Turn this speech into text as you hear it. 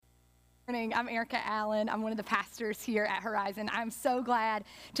I'm Erica Allen. I'm one of the pastors here at Horizon. I'm so glad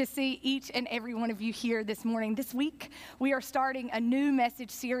to see each and every one of you here this morning. This week, we are starting a new message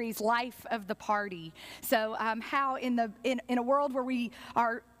series, Life of the Party. So how in a world where we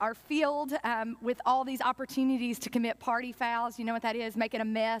are filled with all these opportunities to commit party fouls, you know what that is, making a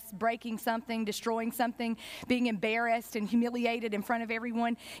mess, breaking something, destroying something, being embarrassed and humiliated in front of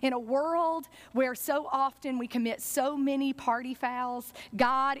everyone. In a world where so often we commit so many party fouls,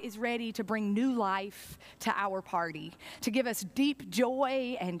 God is ready to bring new life to our party, to give us deep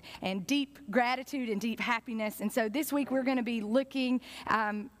joy and deep gratitude and deep happiness. And so this week we're going to be looking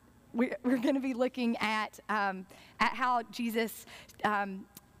we're going to be looking at how Jesus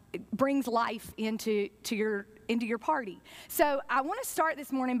brings life into your party. So I want to start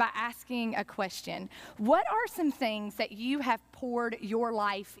this morning by asking a question. What are some things that you have poured your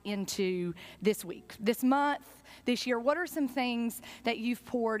life into this week, this month, this year? What are some things that you've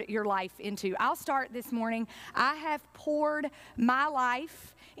poured your life into? I'll start this morning. I have poured my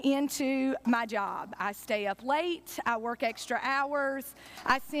life into my job. I stay up late. I work extra hours.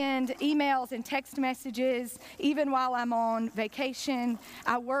 I send emails and text messages even while I'm on vacation.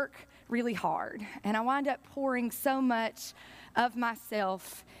 I work really hard, and I wind up pouring so much of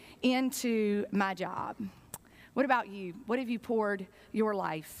myself into my job. What about you? What have you poured your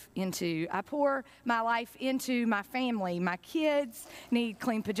life into? I pour my life into my family. My kids need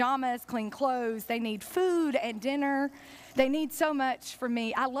clean pajamas, clean clothes. They need food and dinner. They need so much from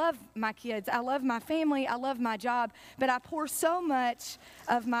me. I love my kids. I love my family. I love my job. But I pour so much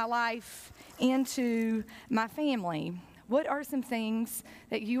of my life into my family. What are some things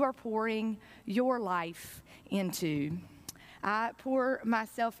that you are pouring your life into? I pour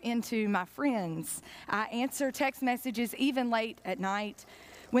myself into my friends. I answer text messages even late at night.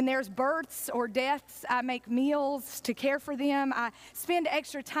 When there's births or deaths, I make meals to care for them. I spend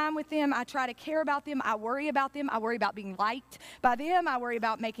extra time with them. I try to care about them. I worry about them. I worry about being liked by them. I worry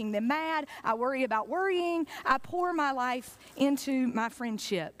about making them mad. I worry about worrying. I pour my life into my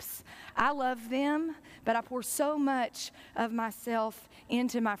friendships. I love them, but I pour so much of myself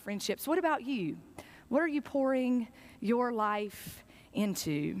into my friendships. What about you? What are you pouring your life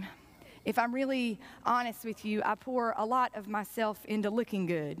into? If I'm really honest with you, I pour a lot of myself into looking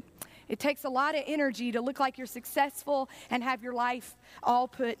good. It takes a lot of energy to look like you're successful and have your life all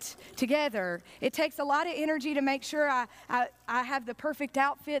put together. It takes a lot of energy to make sure I have the perfect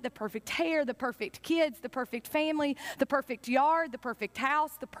outfit, the perfect hair, the perfect kids, the perfect family, the perfect yard, the perfect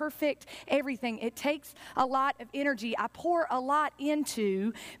house, the perfect everything. It takes a lot of energy. I pour a lot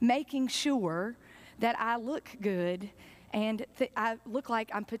into making sure that I look good and I look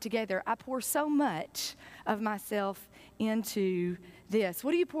like I'm put together. I pour so much of myself into this.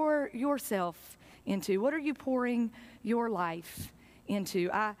 What do you pour yourself into? What are you pouring your life into?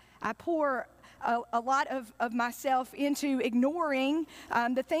 I pour a lot of myself into ignoring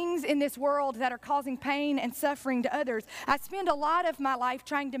the things in this world that are causing pain and suffering to others. I spend a lot of my life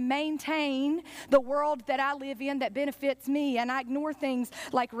trying to maintain the world that I live in that benefits me, and I ignore things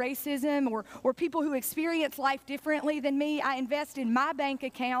like racism or people who experience life differently than me. I invest in my bank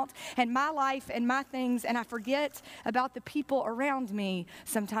account and my life and my things, and I forget about the people around me.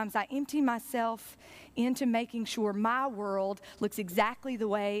 Sometimes I empty myself into making sure my world looks exactly the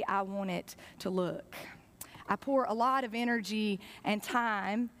way I want it to look. I pour a lot of energy and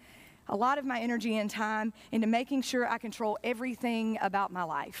time, a lot of my energy and time into making sure I control everything about my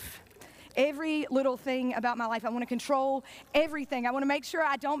life. Every little thing about my life. I want to control everything. I want to make sure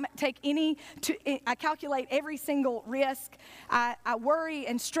I don't take I calculate every single risk. I worry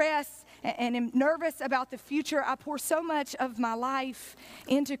and stress and am nervous about the future. I pour so much of my life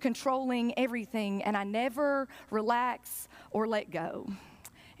into controlling everything, and I never relax or let go.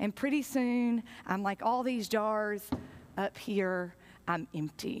 And pretty soon, I'm like all these jars up here, I'm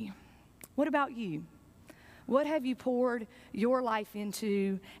empty. What about you? What have you poured your life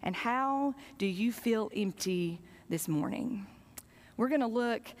into, and how do you feel empty this morning? We're going to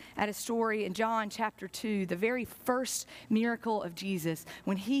look at a story in John chapter 2, the very first miracle of Jesus,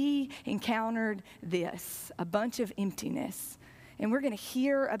 when he encountered this, a bunch of emptiness. And we're going to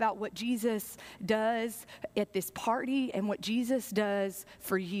hear about what Jesus does at this party and what Jesus does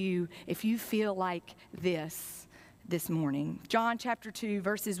for you if you feel like this morning. John chapter 2,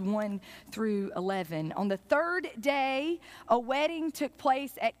 verses 1 through 11. On the third day, a wedding took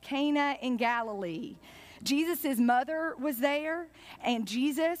place at Cana in Galilee. Jesus' mother was there, and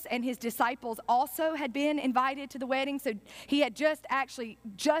Jesus and his disciples also had been invited to the wedding. So he had just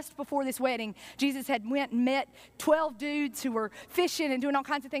before this wedding, Jesus had went and met 12 dudes who were fishing and doing all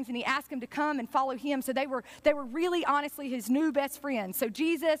kinds of things, and he asked them to come and follow him. So they were really honestly his new best friends. So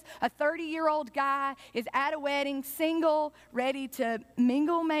Jesus, a 30-year-old guy, is at a wedding, single, ready to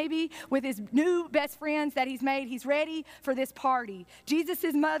mingle maybe with his new best friends that he's made. He's ready for this party.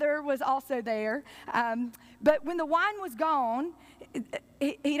 Jesus' mother was also there. But when the wine was gone,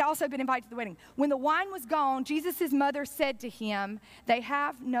 he'd also been invited to the wedding. When the wine was gone, Jesus' mother said to him, "They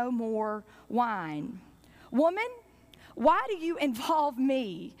have no more wine." "Woman, why do you involve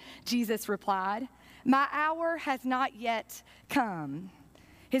me?" Jesus replied. "My hour has not yet come."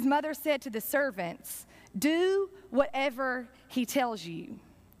 His mother said to the servants, "Do whatever he tells you."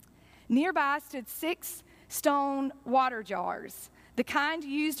 Nearby stood 6 stone water jars, the kind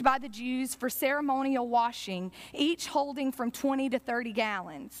used by the Jews for ceremonial washing, each holding from 20 to 30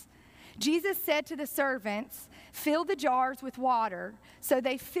 gallons. Jesus said to the servants, "Fill the jars with water." So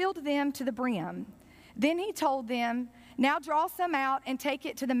they filled them to the brim. Then he told them, "Now draw some out and take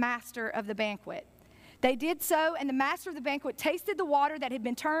it to the master of the banquet." They did so, and the master of the banquet tasted the water that had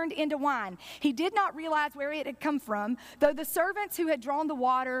been turned into wine. He did not realize where it had come from, though the servants who had drawn the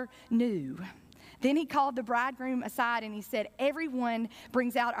water knew. Then he called the bridegroom aside and he said, "Everyone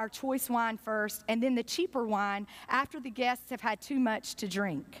brings out our choice wine first, and then the cheaper wine after the guests have had too much to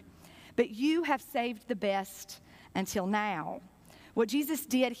drink. But you have saved the best until now." What Jesus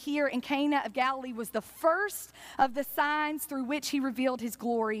did here in Cana of Galilee was the first of the signs through which he revealed his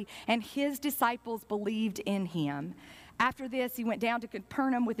glory, and his disciples believed in him. After this, he went down to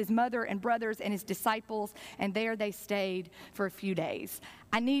Capernaum with his mother and brothers and his disciples, and there they stayed for a few days.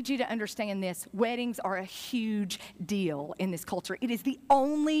 I need you to understand this. Weddings are a huge deal in this culture. It is the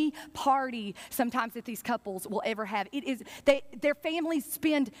only party sometimes that these couples will ever have. Their families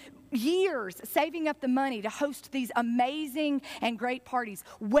spend years saving up the money to host these amazing and great parties.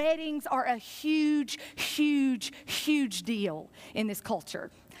 Weddings are a huge, huge, huge deal in this culture.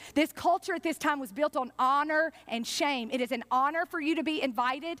 This culture at this time was built on honor and shame. It is an honor for you to be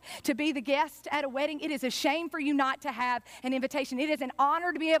invited to be the guest at a wedding. It is a shame for you not to have an invitation. It is an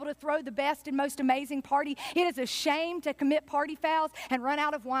honor to be able to throw the best and most amazing party. It is a shame to commit party fouls and run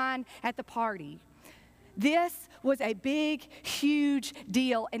out of wine at the party. This was a big, huge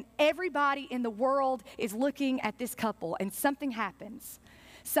deal, and everybody in the world is looking at this couple, and something happens.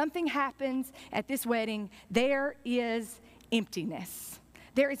 Something happens at this wedding. There is emptiness.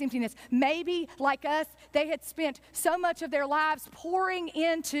 There is emptiness. Maybe, like us, they had spent so much of their lives pouring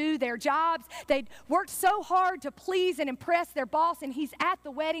into their jobs. They'd worked so hard to please and impress their boss, and he's at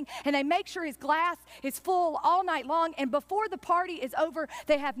the wedding, and they make sure his glass is full all night long, and before the party is over,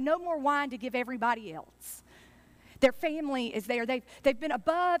 they have no more wine to give everybody else. Their family is there. They've been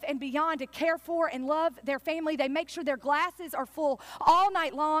above and beyond to care for and love their family. They make sure their glasses are full all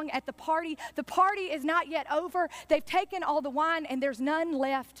night long at the party. The party is not yet over. They've taken all the wine, and there's none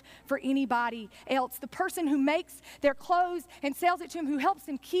left for anybody else. The person who makes their clothes and sells it to them, who helps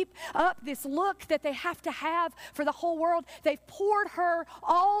them keep up this look that they have to have for the whole world, they've poured her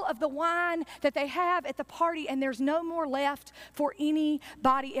all of the wine that they have at the party, and there's no more left for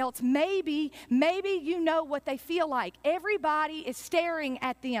anybody else. Maybe you know what they feel like. Everybody is staring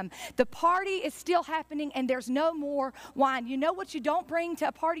at them. The party is still happening, and there's no more wine. You know what you don't bring to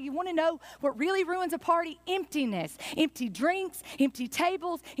a party? You want to know what really ruins a party? Emptiness. Empty drinks, empty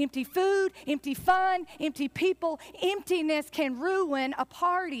tables, empty food, empty fun, empty people. Emptiness can ruin a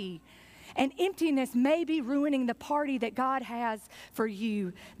party. And emptiness may be ruining the party that God has for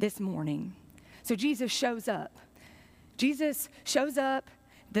you this morning. So Jesus shows up. Jesus shows up.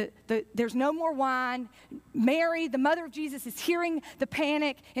 There's no more wine. Mary, the mother of Jesus, is hearing the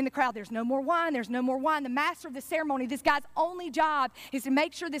panic in the crowd. There's no more wine. There's no more wine. The master of the ceremony, this guy's only job is to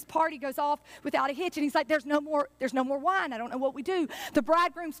make sure this party goes off without a hitch. And he's like, there's no more wine. I don't know what we do. The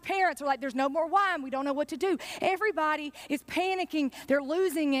bridegroom's parents are like, there's no more wine. We don't know what to do. Everybody is panicking. They're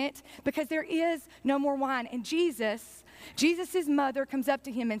losing it because there is no more wine. And Jesus' mother comes up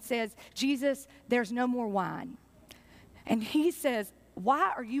to him and says, "Jesus, there's no more wine." And he says,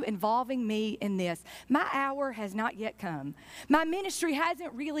 "Why are you involving me in this? My hour has not yet come. My ministry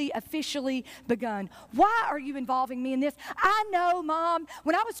hasn't really officially begun. Why are you involving me in this? I know, Mom,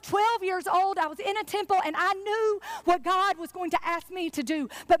 when I was 12 years old, I was in a temple and I knew what God was going to ask me to do.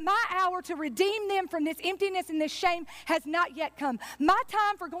 But my hour to redeem them from this emptiness and this shame has not yet come. My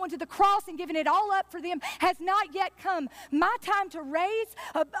time for going to the cross and giving it all up for them has not yet come. My time to raise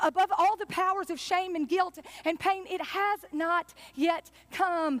above all the powers of shame and guilt and pain, it has not yet yet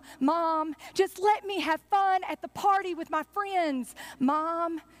come, Mom. Just let me have fun at the party with my friends.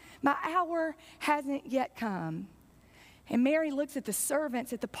 Mom, my hour hasn't yet come. And Mary looks at the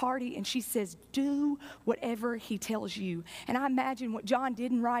servants at the party and she says, do whatever he tells you. And I imagine what John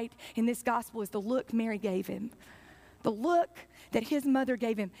didn't write in this gospel is the look Mary gave him. The look that his mother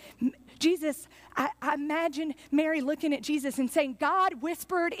gave him. Jesus, I imagine Mary looking at Jesus and saying, God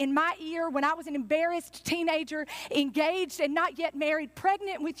whispered in my ear when I was an embarrassed teenager, engaged and not yet married,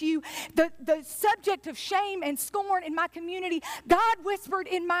 pregnant with you, the subject of shame and scorn in my community. God whispered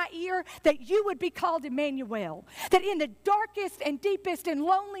in my ear that you would be called Emmanuel, that in the darkest and deepest and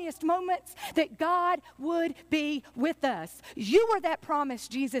loneliest moments that God would be with us. You were that promise,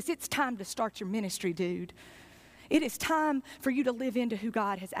 Jesus. It's time to start your ministry, dude. It is time for you to live into who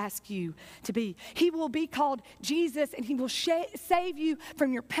God has asked you to be. He will be called Jesus, and he will save you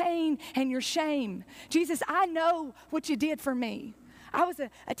from your pain and your shame. Jesus, I know what you did for me. I was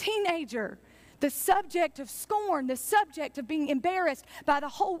a teenager, the subject of scorn, the subject of being embarrassed by the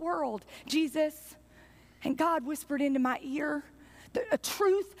whole world. Jesus, and God whispered into my ear a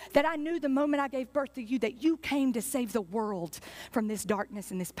truth that I knew the moment I gave birth to you, that you came to save the world from this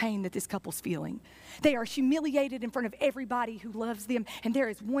darkness and this pain that this couple's feeling. They are humiliated in front of everybody who loves them, and there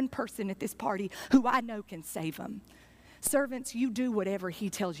is one person at this party who I know can save them. Servants, you do whatever he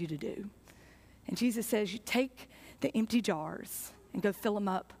tells you to do. And Jesus says, you take the empty jars and go fill them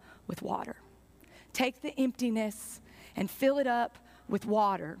up with water. Take the emptiness and fill it up with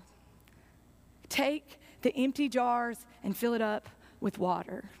water. Take the empty jars and fill it up with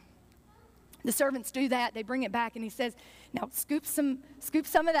water. The servants do that. They bring it back, and he says, now scoop some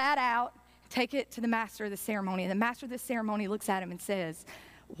of that out, take it to the master of the ceremony. And the master of the ceremony looks at him and says,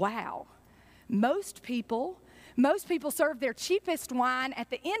 wow, most people serve their cheapest wine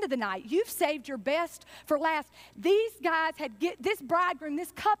at the end of the night. You've saved your best for last. These guys this bridegroom,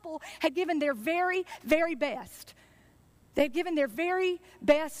 this couple had given their very, very best. They've given their very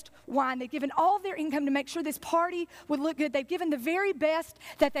best wine. They've given all of their income to make sure this party would look good. They've given the very best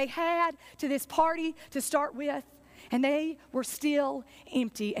that they had to this party to start with, and they were still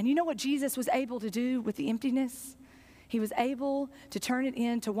empty. And you know what Jesus was able to do with the emptiness? He was able to turn it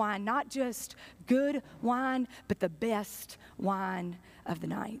into wine, not just good wine, but the best wine of the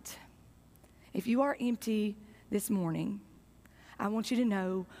night. If you are empty this morning, I want you to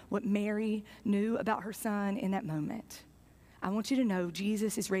know what Mary knew about her son in that moment. I want you to know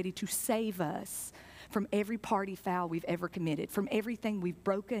Jesus is ready to save us from every party foul we've ever committed, from everything we've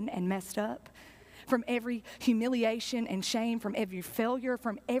broken and messed up, from every humiliation and shame, from every failure,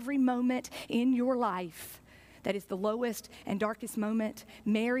 from every moment in your life that is the lowest and darkest moment.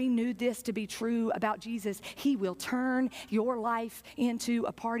 Mary knew this to be true about Jesus. He will turn your life into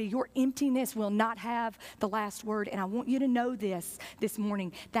a party. Your emptiness will not have the last word. And I want you to know this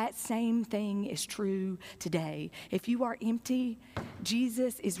morning. That same thing is true today. If you are empty,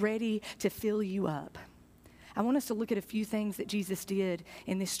 Jesus is ready to fill you up. I want us to look at a few things that Jesus did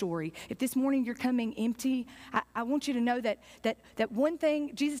in this story. If this morning you're coming empty, I want you to know that one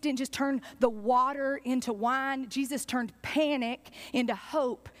thing, Jesus didn't just turn the water into wine. Jesus turned panic into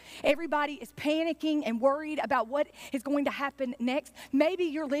hope. Everybody is panicking and worried about what is going to happen next. Maybe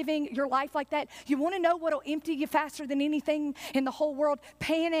you're living your life like that. You want to know what will empty you faster than anything in the whole world?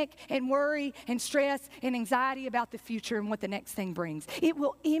 Panic and worry and stress and anxiety about the future and what the next thing brings. It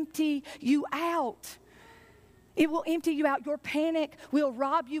will empty you out. It will empty you out. Your panic will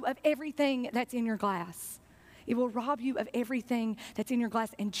rob you of everything that's in your glass. It will rob you of everything that's in your glass.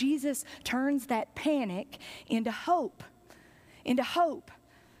 And Jesus turns that panic into hope. Into hope.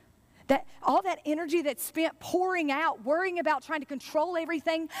 That all that energy that's spent pouring out, worrying about trying to control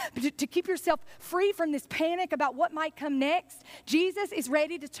everything, to keep yourself free from this panic about what might come next, Jesus is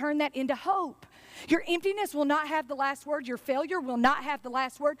ready to turn that into hope. Your emptiness will not have the last word. Your failure will not have the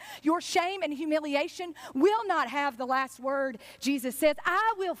last word. Your shame and humiliation will not have the last word. Jesus says,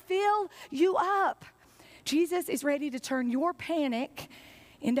 I will fill you up. Jesus is ready to turn your panic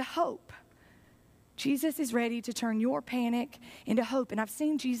into hope. Jesus is ready to turn your panic into hope. And I've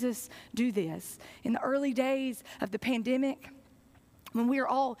seen Jesus do this. In the early days of the pandemic, when we were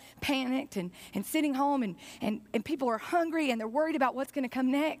all panicked and sitting home and people are hungry and they're worried about what's going to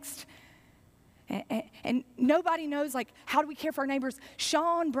come next. And nobody knows, like, how do we care for our neighbors?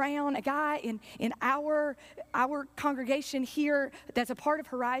 Sean Brown, a guy in our congregation here that's a part of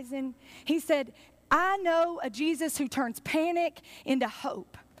Horizon, he said, I know a Jesus who turns panic into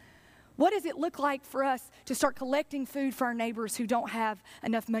hope. What does it look like for us to start collecting food for our neighbors who don't have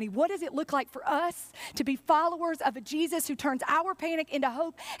enough money? What does it look like for us to be followers of a Jesus who turns our panic into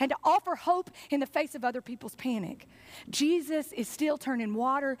hope and to offer hope in the face of other people's panic? Jesus is still turning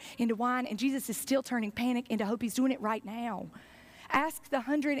water into wine, and Jesus is still turning panic into hope. He's doing it right now. Ask the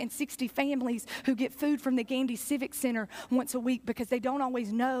 160 families who get food from the Gandy Civic Center once a week because they don't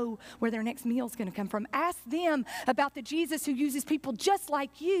always know where their next meal is going to come from. Ask them about the Jesus who uses people just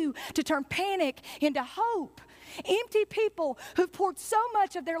like you to turn panic into hope. Empty people who've poured so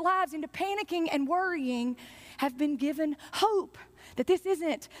much of their lives into panicking and worrying have been given hope that this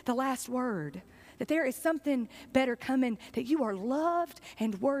isn't the last word, that there is something better coming, that you are loved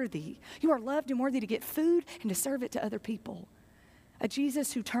and worthy. You are loved and worthy to get food and to serve it to other people. A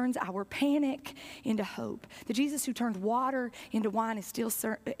Jesus who turns our panic into hope. The Jesus who turned water into wine is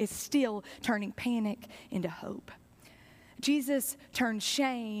still turning panic into hope. Jesus turns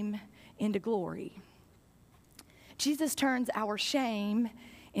shame into glory. Jesus turns our shame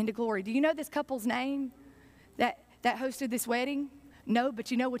into glory. Do you know this couple's name that hosted this wedding? No, but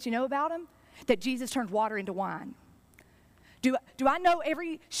you know what you know about them? That Jesus turned water into wine. Do I know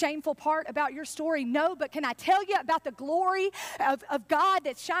every shameful part about your story? No, but can I tell you about the glory of God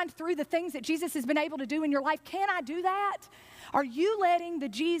that shined through the things that Jesus has been able to do in your life? Can I do that? Are you letting the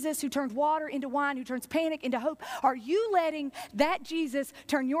Jesus who turned water into wine, who turns panic into hope, are you letting that Jesus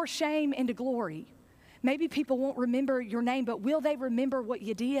turn your shame into glory? Maybe people won't remember your name, but will they remember what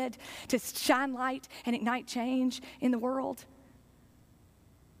you did to shine light and ignite change in the world?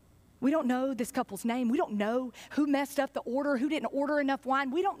 We don't know this couple's name. We don't know who messed up the order, who didn't order enough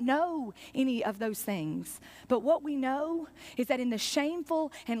wine. We don't know any of those things. But what we know is that in the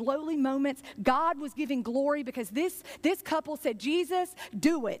shameful and lowly moments, God was giving glory because this couple said, Jesus,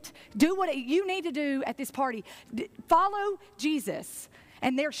 do it. Do what you need to do at this party. Follow Jesus.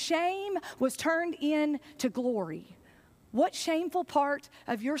 And their shame was turned into glory. What shameful part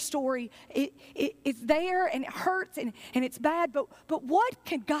of your story it's there and it hurts and it's bad, but what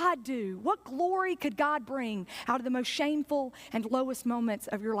could God do? What glory could God bring out of the most shameful and lowest moments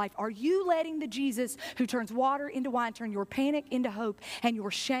of your life? Are you letting the Jesus who turns water into wine turn your panic into hope and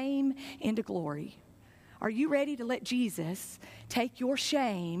your shame into glory? Are you ready to let Jesus take your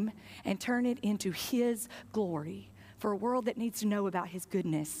shame and turn it into his glory for a world that needs to know about his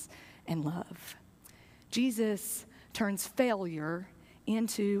goodness and love? Jesus turns failure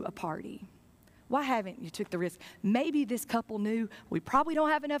into a party. Why haven't you took the risk? Maybe this couple knew we probably don't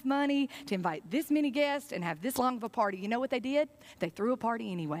have enough money to invite this many guests and have this long of a party. You know what they did? They threw a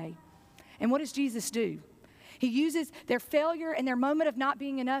party anyway. And what does Jesus do? He uses their failure and their moment of not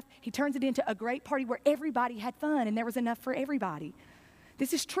being enough. He turns it into a great party where everybody had fun and there was enough for everybody.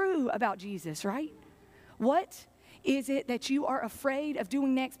 This is true about Jesus, right? What is it that you are afraid of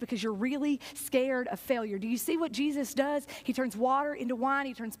doing next because you're really scared of failure? Do you see what Jesus does? He turns water into wine.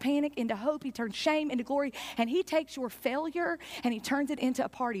 He turns panic into hope. He turns shame into glory. And he takes your failure and he turns it into a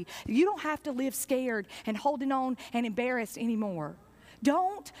party. You don't have to live scared and holding on and embarrassed anymore.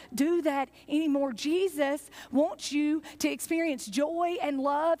 Don't do that anymore. Jesus wants you to experience joy and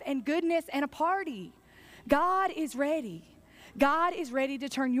love and goodness and a party. God is ready. God is ready to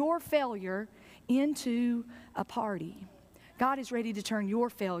turn your failure into a party. God is ready to turn your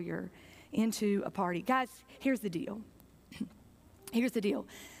failure into a party. Guys, here's the deal. Here's the deal.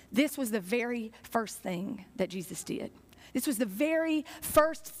 This was the very first thing that Jesus did. This was the very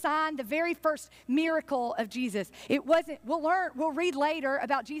first sign, the very first miracle of Jesus. It wasn't, we'll read later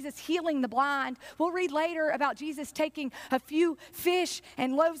about Jesus healing the blind. We'll read later about Jesus taking a few fish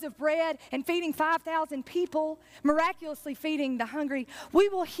and loaves of bread and feeding 5,000 people, miraculously feeding the hungry. We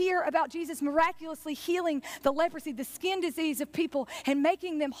will hear about Jesus miraculously healing the leprosy, the skin disease of people, and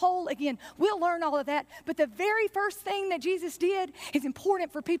making them whole again. We'll learn all of that. But the very first thing that Jesus did is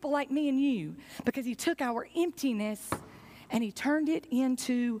important for people like me and you because he took our emptiness and he turned it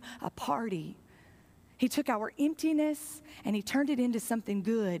into a party. He took our emptiness and he turned it into something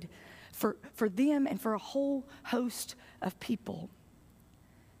good for them and for a whole host of people.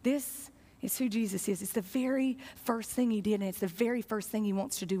 This is who Jesus is. It's the very first thing he did, and it's the very first thing he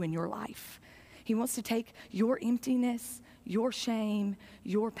wants to do in your life. He wants to take your emptiness, your shame,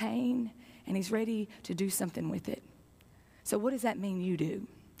 your pain, and he's ready to do something with it. So what does that mean you do?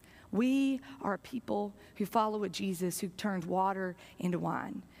 We are people who follow a Jesus who turns water into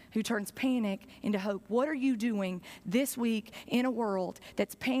wine, who turns panic into hope. What are you doing this week in a world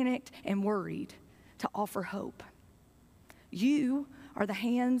that's panicked and worried to offer hope? You are the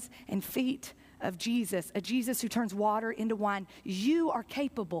hands and feet of Jesus, a Jesus who turns water into wine. You are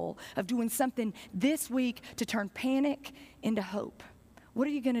capable of doing something this week to turn panic into hope. What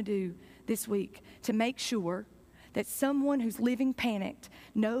are you going to do this week to make sure that someone who's living panicked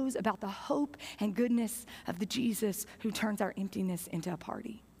knows about the hope and goodness of the Jesus who turns our emptiness into a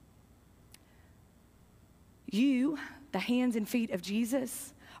party. You, the hands and feet of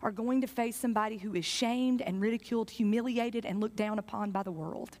Jesus, are going to face somebody who is shamed and ridiculed, humiliated, and looked down upon by the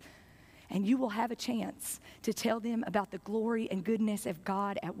world. And you will have a chance to tell them about the glory and goodness of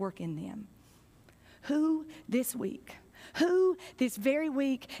God at work in them. Who this very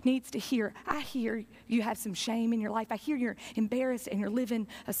week needs to hear, I hear you have some shame in your life. I hear you're embarrassed and you're living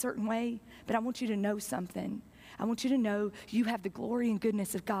a certain way, but I want you to know something. I want you to know you have the glory and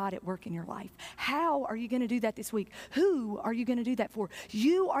goodness of God at work in your life. How are you going to do that this week? Who are you going to do that for?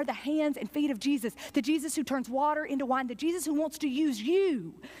 You are the hands and feet of Jesus, the Jesus who turns water into wine, the Jesus who wants to use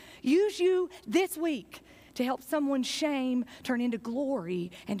you this week to help someone's shame turn into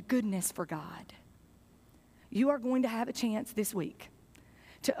glory and goodness for God. You are going to have a chance this week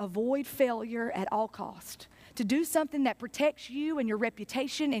to avoid failure at all cost, to do something that protects you and your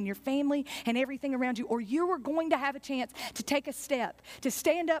reputation and your family and everything around you, or you are going to have a chance to take a step, to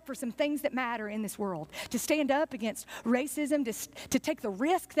stand up for some things that matter in this world, to stand up against racism, to take the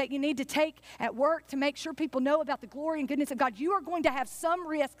risk that you need to take at work to make sure people know about the glory and goodness of God. You are going to have some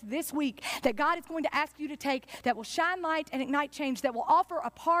risk this week that God is going to ask you to take that will shine light and ignite change, that will offer a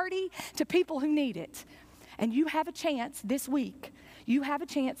party to people who need it. And you have a chance this week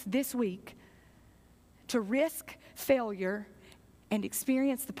to risk failure and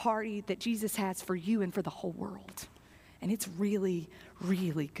experience the party that Jesus has for you and for the whole world. And it's really,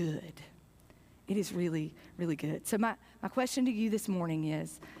 really good. It is really, really good. So my question to you this morning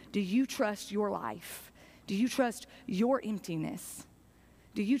is, do you trust your life? Do you trust your emptiness?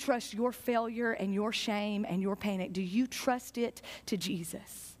 Do you trust your failure and your shame and your panic? Do you trust it to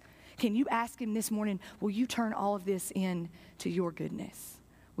Jesus? Can you ask him this morning, will you turn all of this into your goodness?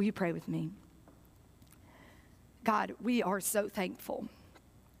 Will you pray with me? God, we are so thankful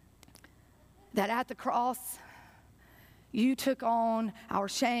that at the cross, you took on our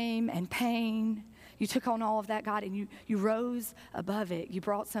shame and pain. You took on all of that, God, and you rose above it. You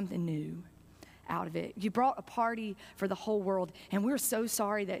brought something new out of it. You brought a party for the whole world. And we're so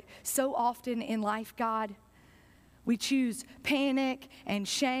sorry that so often in life, God, we choose panic and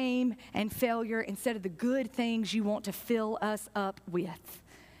shame and failure instead of the good things you want to fill us up with.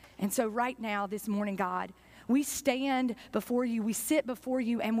 And so right now, this morning, God, we stand before you, we sit before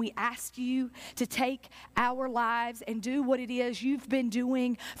you, and we ask you to take our lives and do what it is you've been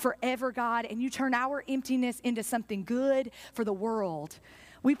doing forever, God, and you turn our emptiness into something good for the world.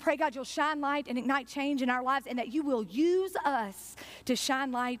 We pray, God, you'll shine light and ignite change in our lives, and that you will use us to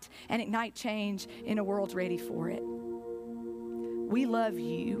shine light and ignite change in a world ready for it. We love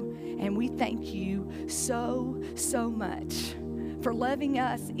you, and we thank you so, so much for loving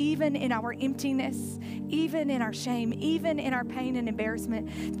us even in our emptiness, even in our shame, even in our pain and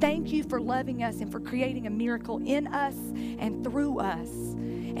embarrassment. Thank you for loving us and for creating a miracle in us and through us.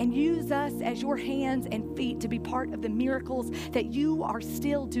 And use us as your hands and feet to be part of the miracles that you are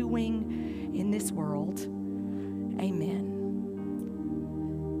still doing in this world. Amen.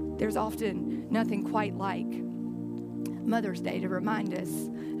 There's often nothing quite like Mother's Day to remind us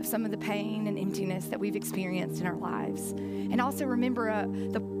of some of the pain and emptiness that we've experienced in our lives. And also remember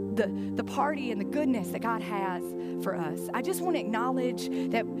the party and the goodness that God has for us. I just want to acknowledge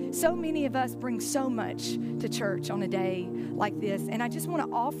that so many of us bring so much to church on a day like this. And I just want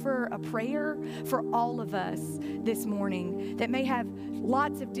to offer a prayer for all of us this morning that may have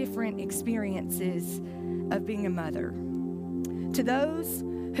lots of different experiences of being a mother. To those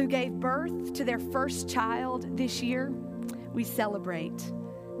who gave birth to their first child this year, we celebrate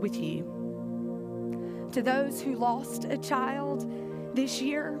with you. To those who lost a child this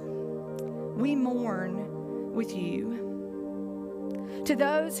year, we mourn with you. To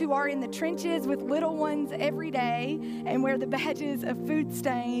those who are in the trenches with little ones every day and wear the badges of food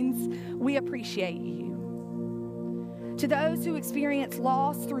stains, we appreciate you. To those who experience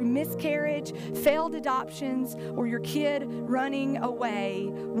loss through miscarriage, failed adoptions, or your kid running away,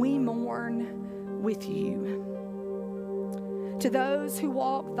 we mourn with you. To those who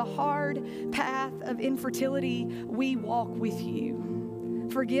walk the hard path of infertility, we walk with you.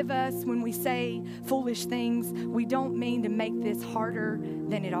 Forgive us when we say foolish things. We don't mean to make this harder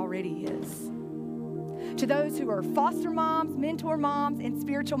than it already is. To those who are foster moms, mentor moms, and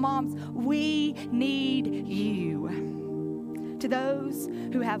spiritual moms, we need you. To those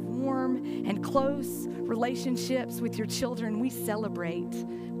who have warm and close relationships with your children, we celebrate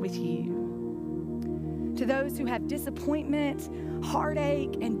with you. To those who have disappointment,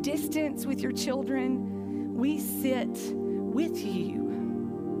 heartache, and distance with your children, we sit with you.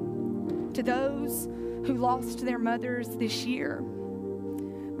 To those who lost their mothers this year,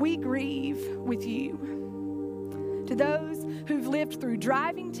 we grieve with you. To those who've lived through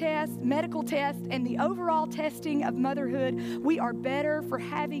driving tests, medical tests, and the overall testing of motherhood, we are better for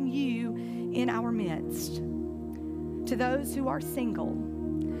having you in our midst. To those who are single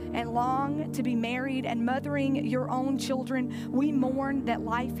and long to be married and mothering your own children, we mourn that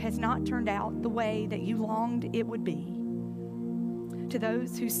life has not turned out the way that you longed it would be. To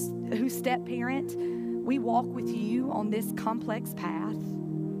those who step parent, we walk with you on this complex path.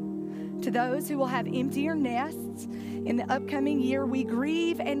 To those who will have emptier nests in the upcoming year, we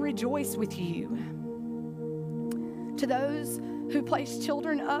grieve and rejoice with you. To those who place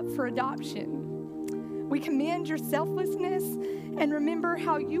children up for adoption, we commend your selflessness and remember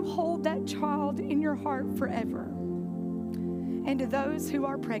how you hold that child in your heart forever. And to those who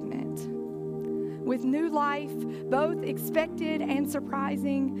are pregnant, with new life, both expected and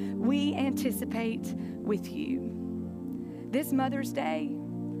surprising, we anticipate with you. This Mother's Day,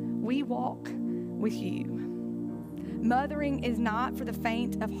 we walk with you. Mothering is not for the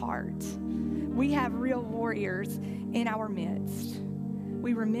faint of heart. We have real warriors in our midst.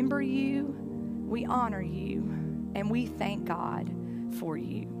 We remember you, we honor you, and we thank God for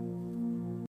you.